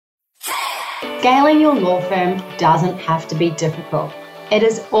Scaling your law firm doesn't have to be difficult. It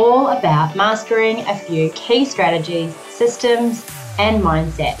is all about mastering a few key strategies, systems, and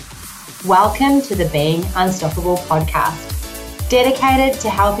mindset. Welcome to the Being Unstoppable podcast, dedicated to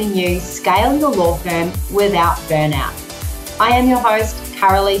helping you scale your law firm without burnout. I am your host,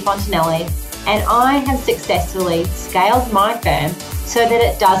 Carolee Fontanelli, and I have successfully scaled my firm so that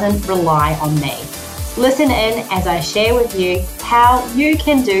it doesn't rely on me. Listen in as I share with you how you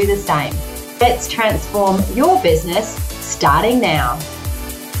can do the same. Let's transform your business starting now.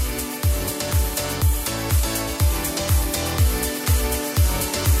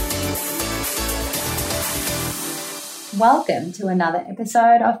 Welcome to another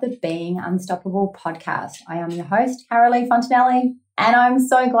episode of the Being Unstoppable podcast. I am your host, Carolee Fontanelli, and I'm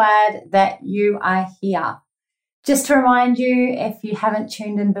so glad that you are here. Just to remind you, if you haven't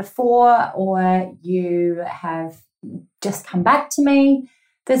tuned in before or you have just come back to me,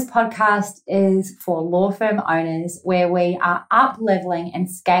 this podcast is for law firm owners where we are up-leveling and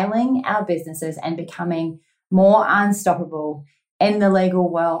scaling our businesses and becoming more unstoppable in the legal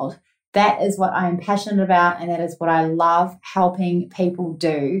world. That is what I am passionate about, and that is what I love helping people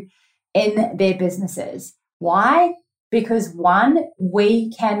do in their businesses. Why? Because one,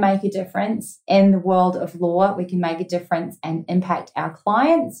 we can make a difference in the world of law. We can make a difference and impact our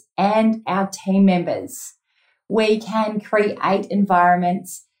clients and our team members. We can create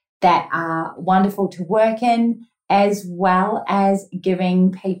environments that are wonderful to work in, as well as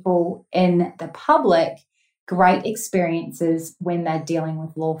giving people in the public great experiences when they're dealing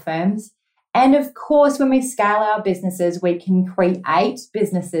with law firms. And of course, when we scale our businesses, we can create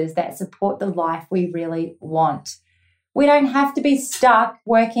businesses that support the life we really want. We don't have to be stuck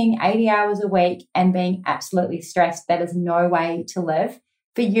working 80 hours a week and being absolutely stressed. That is no way to live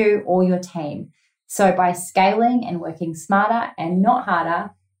for you or your team. So by scaling and working smarter and not harder,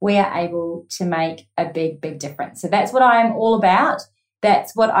 we are able to make a big, big difference. So that's what I am all about.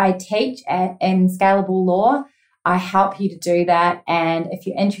 That's what I teach in Scalable Law. I help you to do that. And if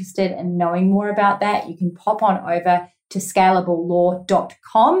you're interested in knowing more about that, you can pop on over to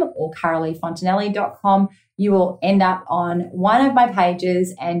scalablelaw.com or caroleefontanelli.com. You will end up on one of my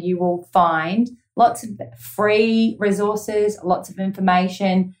pages and you will find lots of free resources, lots of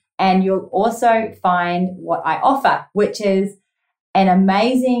information, and you'll also find what I offer, which is an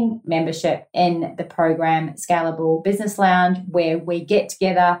amazing membership in the program Scalable Business Lounge, where we get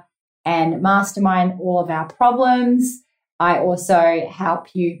together and mastermind all of our problems. I also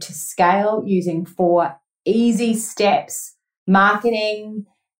help you to scale using 4 easy steps: marketing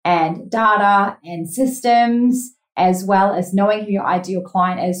and data and systems, as well as knowing who your ideal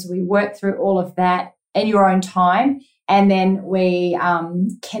client is. So we work through all of that in your own time. And then we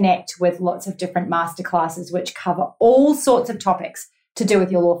connect with lots of different masterclasses, which cover all sorts of topics to do with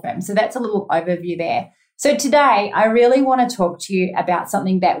your law firm. So that's a little overview there. So today, I really want to talk to you about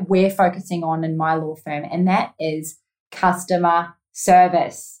something that we're focusing on in my law firm, and that is customer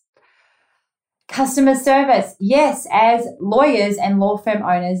service. Customer service. Yes, as lawyers and law firm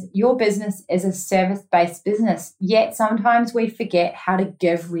owners, your business is a service-based business, yet sometimes we forget how to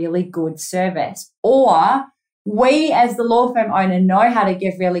give really good service, or we, as the law firm owner, know how to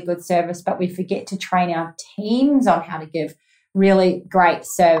give really good service, but we forget to train our teams on how to give really great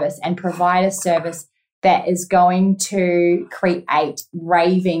service and provide a service that is going to create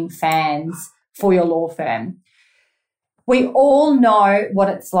raving fans for your law firm. We all know what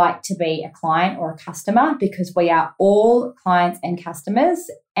it's like to be a client or a customer, because we are all clients and customers,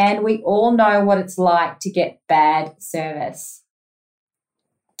 and we all know what it's like to get bad service.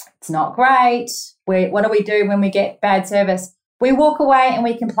 It's not great. What do we do when we get bad service? We walk away and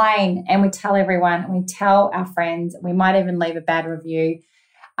we complain and we tell everyone and we tell our friends. We might even leave a bad review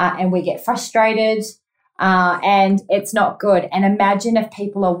and we get frustrated and it's not good. And imagine if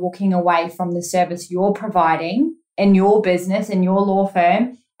people are walking away from the service you're providing in your business, in your law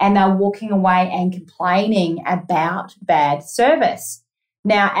firm, and they're walking away and complaining about bad service.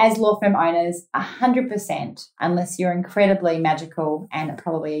 Now, as law firm owners, 100%, unless you're incredibly magical and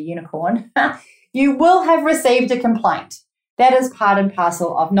probably a unicorn, you will have received a complaint. That is part and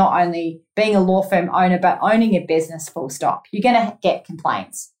parcel of not only being a law firm owner, but owning a business, full stop. You're going to get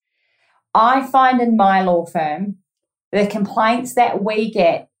complaints. I find in my law firm, the complaints that we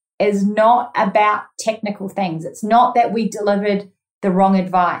get is not about technical things. It's not that we delivered the wrong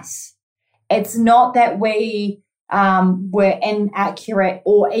advice. It's not that we were inaccurate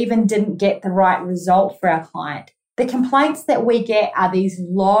or even didn't get the right result for our client. The complaints that we get are these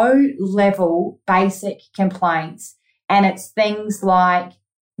low-level basic complaints, and it's things like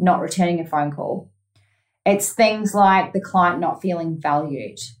not returning a phone call. It's things like the client not feeling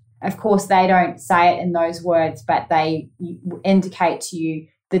valued. Of course, they don't say it in those words, but they indicate to you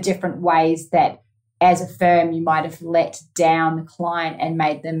the different ways that as a firm you might have let down the client and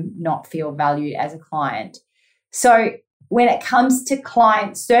made them not feel valued as a client. So when it comes to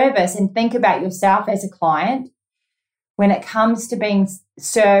client service, and think about yourself as a client, when it comes to being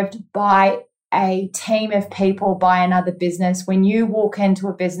served by a team of people, by another business, when you walk into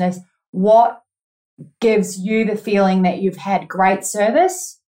a business, what gives you the feeling that you've had great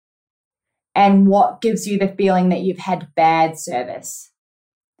service and what gives you the feeling that you've had bad service?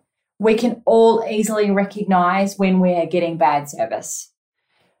 We can all easily recognize when we're getting bad service.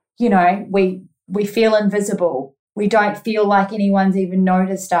 You know, we feel invisible. We don't feel like anyone's even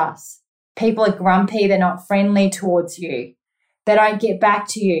noticed us. People are grumpy. They're not friendly towards you. They don't get back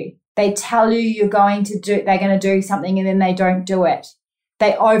to you. They tell you they're going to do something and then they don't do it.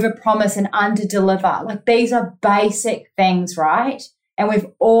 They overpromise and underdeliver. Like, these are basic things, right? And we've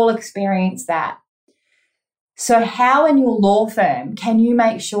all experienced that. So how in your law firm can you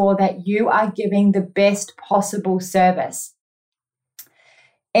make sure that you are giving the best possible service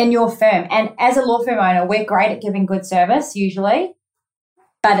in your firm? And as a law firm owner, we're great at giving good service usually,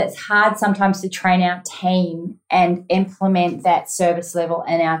 but it's hard sometimes to train our team and implement that service level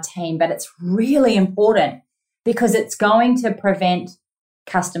in our team. But it's really important because it's going to prevent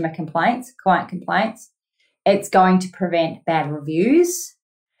customer complaints, client complaints. It's going to prevent bad reviews.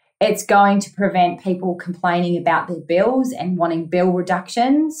 It's going to prevent people complaining about their bills and wanting bill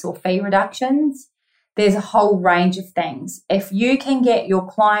reductions or fee reductions. There's a whole range of things. If you can get your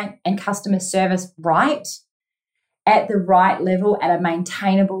client and customer service right, at the right level, at a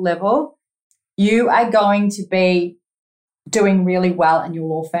maintainable level, you are going to be doing really well in your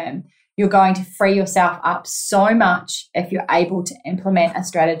law firm. You're going to free yourself up so much if you're able to implement a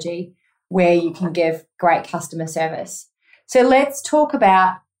strategy where you can give great customer service. So let's talk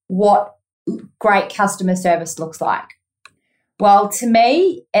about what great customer service looks like. Well, to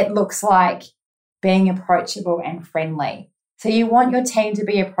me, it looks like being approachable and friendly. So you want your team to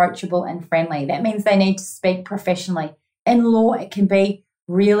be approachable and friendly. That means they need to speak professionally. In law, it can be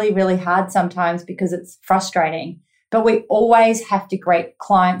really, really hard sometimes because it's frustrating. But we always have to greet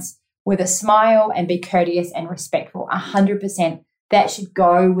clients with a smile and be courteous and respectful. 100%. That should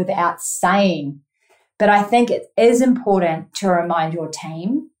go without saying. But I think it is important to remind your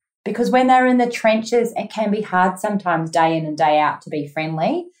team, because when they're in the trenches, it can be hard sometimes day in and day out to be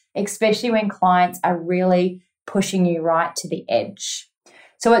friendly, especially when clients are really pushing you right to the edge.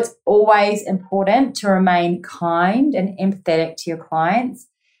 So it's always important to remain kind and empathetic to your clients.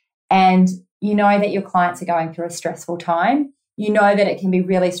 And you know that your clients are going through a stressful time. You know that it can be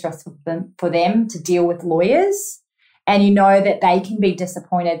really stressful for them to deal with lawyers. And you know that they can be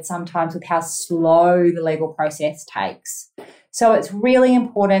disappointed sometimes with how slow the legal process takes. So it's really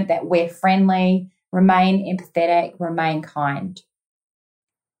important that we're friendly, remain empathetic, remain kind.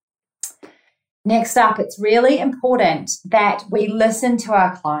 Next up, it's really important that we listen to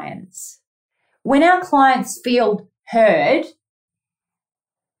our clients. When our clients feel heard,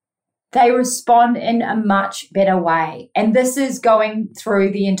 they respond in a much better way. And this is going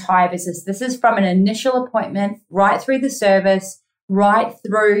through the entire business. This is from an initial appointment, right through the service, right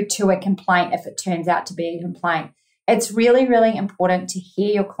through to a complaint if it turns out to be a complaint. It's really, really important to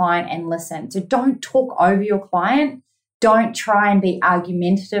hear your client and listen. So don't talk over your client. Don't try and be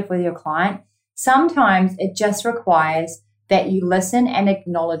argumentative with your client. Sometimes it just requires that you listen and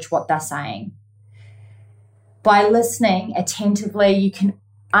acknowledge what they're saying. By listening attentively, you can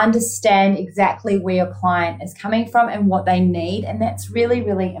understand exactly where your client is coming from and what they need, and that's really,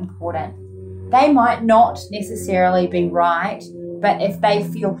 really important. They might not necessarily be right, but if they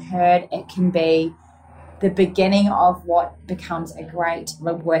feel heard, it can be the beginning of what becomes a great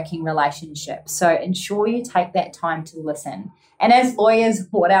working relationship. So ensure you take that time to listen. And as lawyers,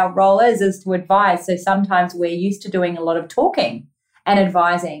 what our role is to advise. So sometimes we're used to doing a lot of talking and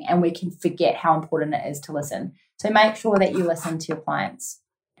advising, and we can forget how important it is to listen. So make sure that you listen to your clients.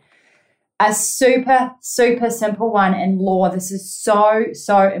 A super, super simple one in law, this is so,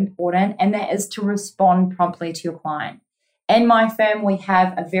 so important, and that is to respond promptly to your client. In my firm, we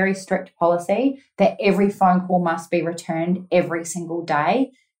have a very strict policy that every phone call must be returned every single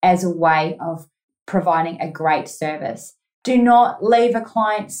day as a way of providing a great service. Do not leave a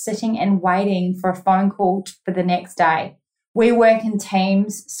client sitting and waiting for a phone call for the next day. We work in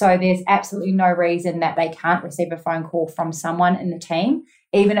teams, so there's absolutely no reason that they can't receive a phone call from someone in the team,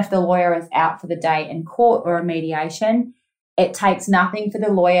 even if the lawyer is out for the day in court or a mediation. It takes nothing for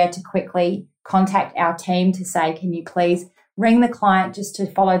the lawyer to quickly contact our team to say, can you please ring the client just to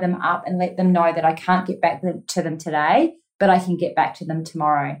follow them up and let them know that I can't get back to them today, but I can get back to them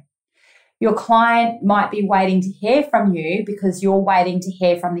tomorrow. Your client might be waiting to hear from you because you're waiting to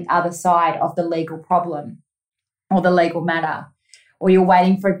hear from the other side of the legal problem or the legal matter, or you're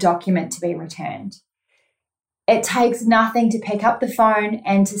waiting for a document to be returned. It takes nothing to pick up the phone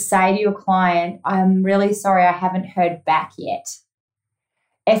and to say to your client, I'm really sorry, I haven't heard back yet.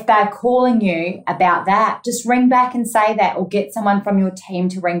 If they're calling you about that, just ring back and say that, or get someone from your team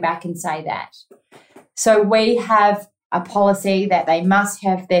to ring back and say that. So we have a policy that they must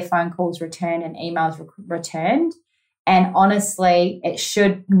have their phone calls returned and emails returned. And honestly, it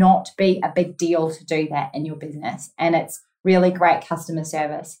should not be a big deal to do that in your business. And it's really great customer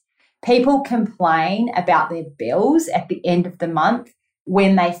service. People complain about their bills at the end of the month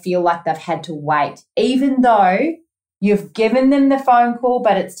when they feel like they've had to wait, even though you've given them the phone call,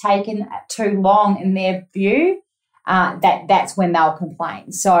 but it's taken too long in their view. That's when they'll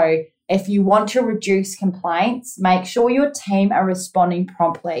complain. So if you want to reduce complaints, make sure your team are responding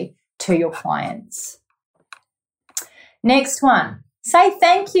promptly to your clients. Next one, say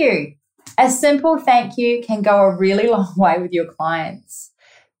thank you. A simple thank you can go a really long way with your clients.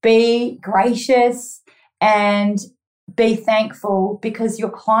 Be gracious and be thankful, because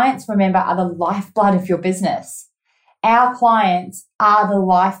your clients, remember, are the lifeblood of your business. Our clients are the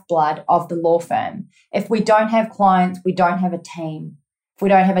lifeblood of the law firm. If we don't have clients, we don't have a team. If we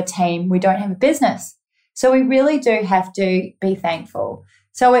don't have a team, we don't have a business. So we really do have to be thankful.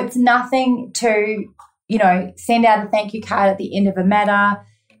 So it's nothing to, send out a thank you card at the end of a matter.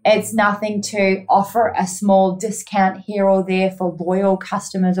 It's nothing to offer a small discount here or there for loyal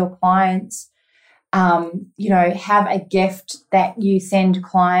customers or clients. Have a gift that you send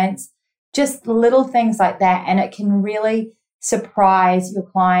clients, just little things like that. And it can really surprise your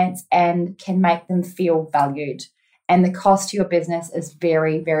clients and can make them feel valued. And the cost to your business is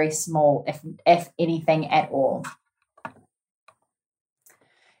very, very small, if anything at all.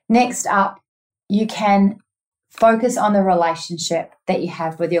 Next up, you can focus on the relationship that you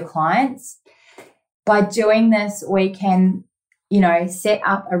have with your clients. By doing this, we can, set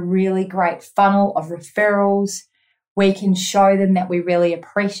up a really great funnel of referrals. We can show them that we really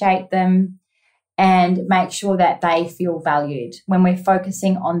appreciate them and make sure that they feel valued. When we're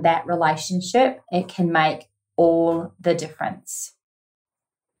focusing on that relationship, it can make all the difference.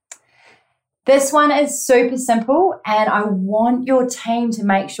 This one is super simple, and I want your team to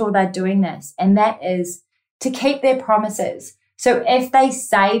make sure they're doing this, and that is to keep their promises. So if they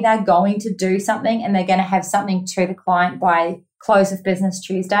say they're going to do something and they're going to have something to the client by close of business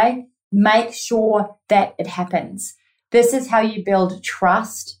Tuesday, make sure that it happens. This is how you build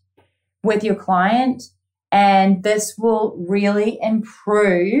trust with your client, and this will really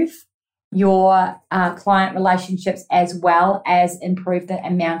improve your client relationships as well as improve the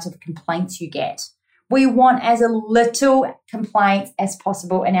amount of complaints you get. We want as little complaints as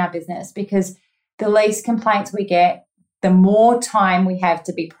possible in our business, because the least complaints we get, the more time we have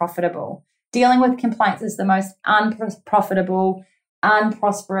to be profitable. Dealing with complaints is the most unprofitable,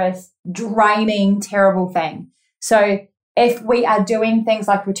 unprosperous, draining, terrible thing. So if we are doing things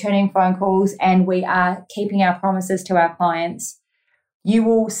like returning phone calls and we are keeping our promises to our clients, you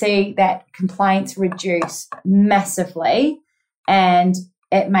will see that complaints reduce massively, and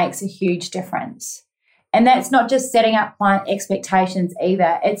it makes a huge difference. And that's not just setting up client expectations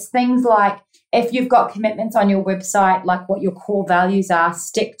either. It's things like, if you've got commitments on your website, like what your core values are,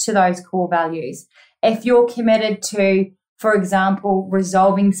 stick to those core values. If you're committed to, for example,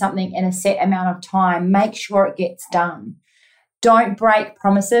 resolving something in a set amount of time, make sure it gets done. Don't break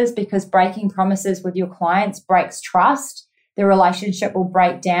promises, because breaking promises with your clients breaks trust. The relationship will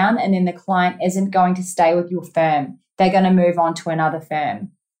break down, and then the client isn't going to stay with your firm. They're going to move on to another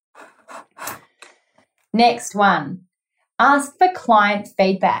firm. Next one, ask for client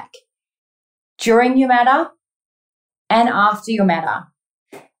feedback during your matter and after your matter.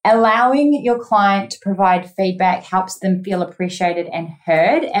 Allowing your client to provide feedback helps them feel appreciated and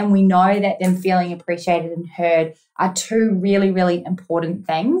heard. And we know that them feeling appreciated and heard are two really, really important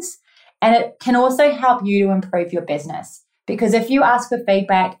things. And it can also help you to improve your business. Because if you ask for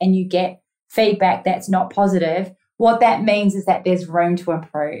feedback and you get feedback that's not positive, what that means is that there's room to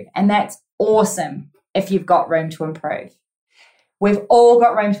improve. And that's awesome if you've got room to improve. We've all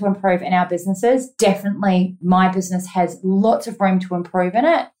got room to improve in our businesses. Definitely my business has lots of room to improve in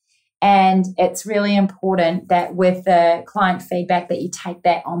it. And it's really important that with the client feedback that you take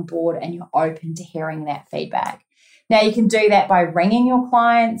that on board and you're open to hearing that feedback. Now you can do that by ringing your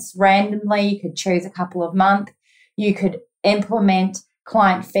clients randomly. You could choose a couple of months. You could implement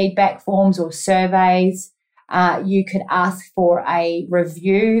client feedback forms or surveys. You could ask for a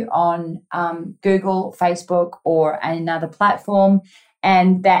review on Google, Facebook, or another platform.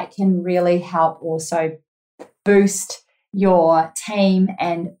 And that can really help also boost your team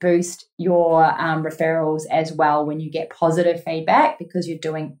and boost your referrals as well when you get positive feedback, because you're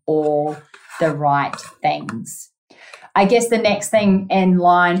doing all the right things. I guess the next thing in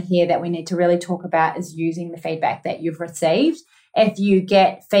line here that we need to really talk about is using the feedback that you've received. If you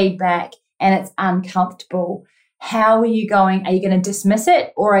get feedback and it's uncomfortable, how are you going? Are you going to dismiss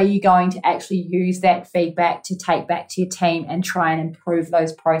it, or are you going to actually use that feedback to take back to your team and try and improve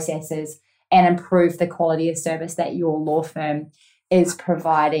those processes and improve the quality of service that your law firm is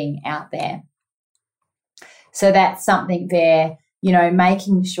providing out there? So that's something there,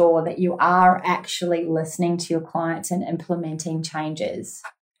 making sure that you are actually listening to your clients and implementing changes.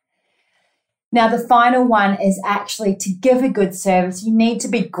 Now, the final one is actually to give a good service. You need to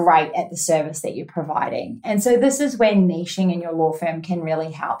be great at the service that you're providing. And so this is where niching in your law firm can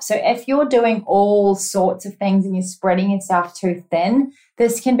really help. So if you're doing all sorts of things and you're spreading yourself too thin,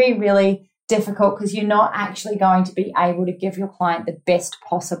 this can be really difficult because you're not actually going to be able to give your client the best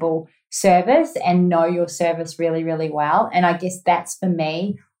possible service and know your service really, really well. And I guess that's, for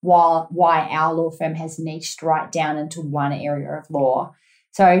me, why our law firm has niched right down into one area of law.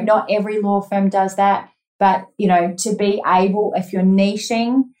 So not every law firm does that, but, to be able, if you're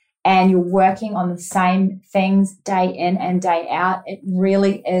niching and you're working on the same things day in and day out, it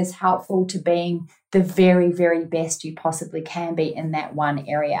really is helpful to being the very, very best you possibly can be in that one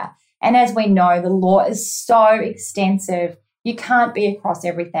area. And as we know, the law is so extensive, you can't be across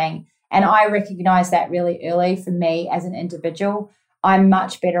everything. And I recognize that really early. For me as an individual, I'm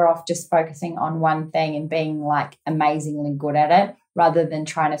much better off just focusing on one thing and being like amazingly good at it, rather than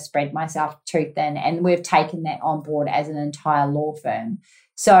trying to spread myself too thin. And we've taken that on board as an entire law firm.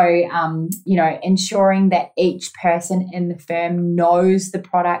 So, ensuring that each person in the firm knows the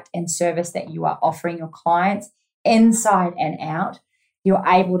product and service that you are offering your clients inside and out. You're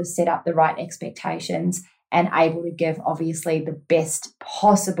able to set up the right expectations and able to give, obviously, the best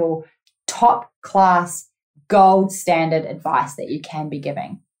possible top class gold standard advice that you can be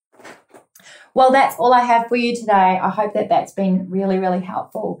giving. Well, that's all I have for you today. I hope that that's been really, really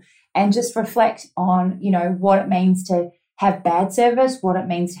helpful. And just reflect on, what it means to have bad service, what it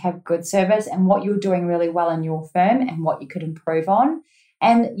means to have good service, and what you're doing really well in your firm and what you could improve on.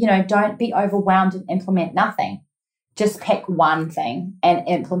 And, don't be overwhelmed and implement nothing. Just pick one thing and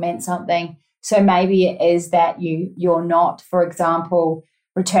implement something. So maybe it is that you're not, for example,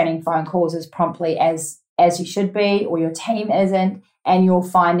 returning phone calls as promptly as you should be, or your team isn't, and you're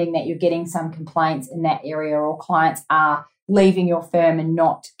finding that you're getting some complaints in that area, or clients are leaving your firm and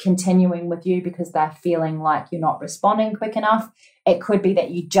not continuing with you because they're feeling like you're not responding quick enough. It could be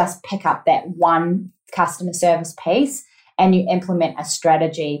that you just pick up that one customer service piece and you implement a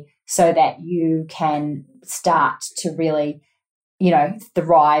strategy so that you can start to really,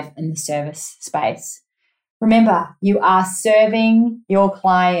 thrive in the service space. Remember, you are serving your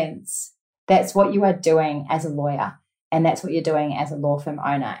clients. That's what you are doing as a lawyer. And that's what you're doing as a law firm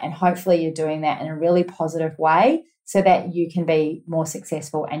owner. And hopefully you're doing that in a really positive way so that you can be more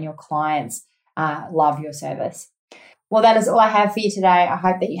successful and your clients love your service. Well, that is all I have for you today. I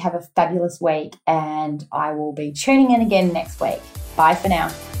hope that you have a fabulous week, and I will be tuning in again next week. Bye for now.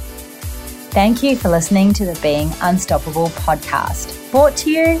 Thank you for listening to the Being Unstoppable podcast, brought to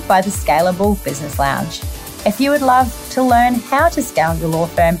you by the Scalable Business Lounge. If you would love to learn how to scale your law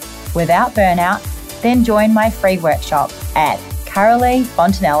firm without burnout, then join my free workshop at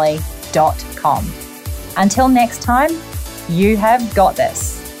caroleefontanelli.com. Until next time, you have got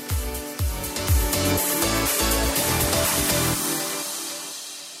this.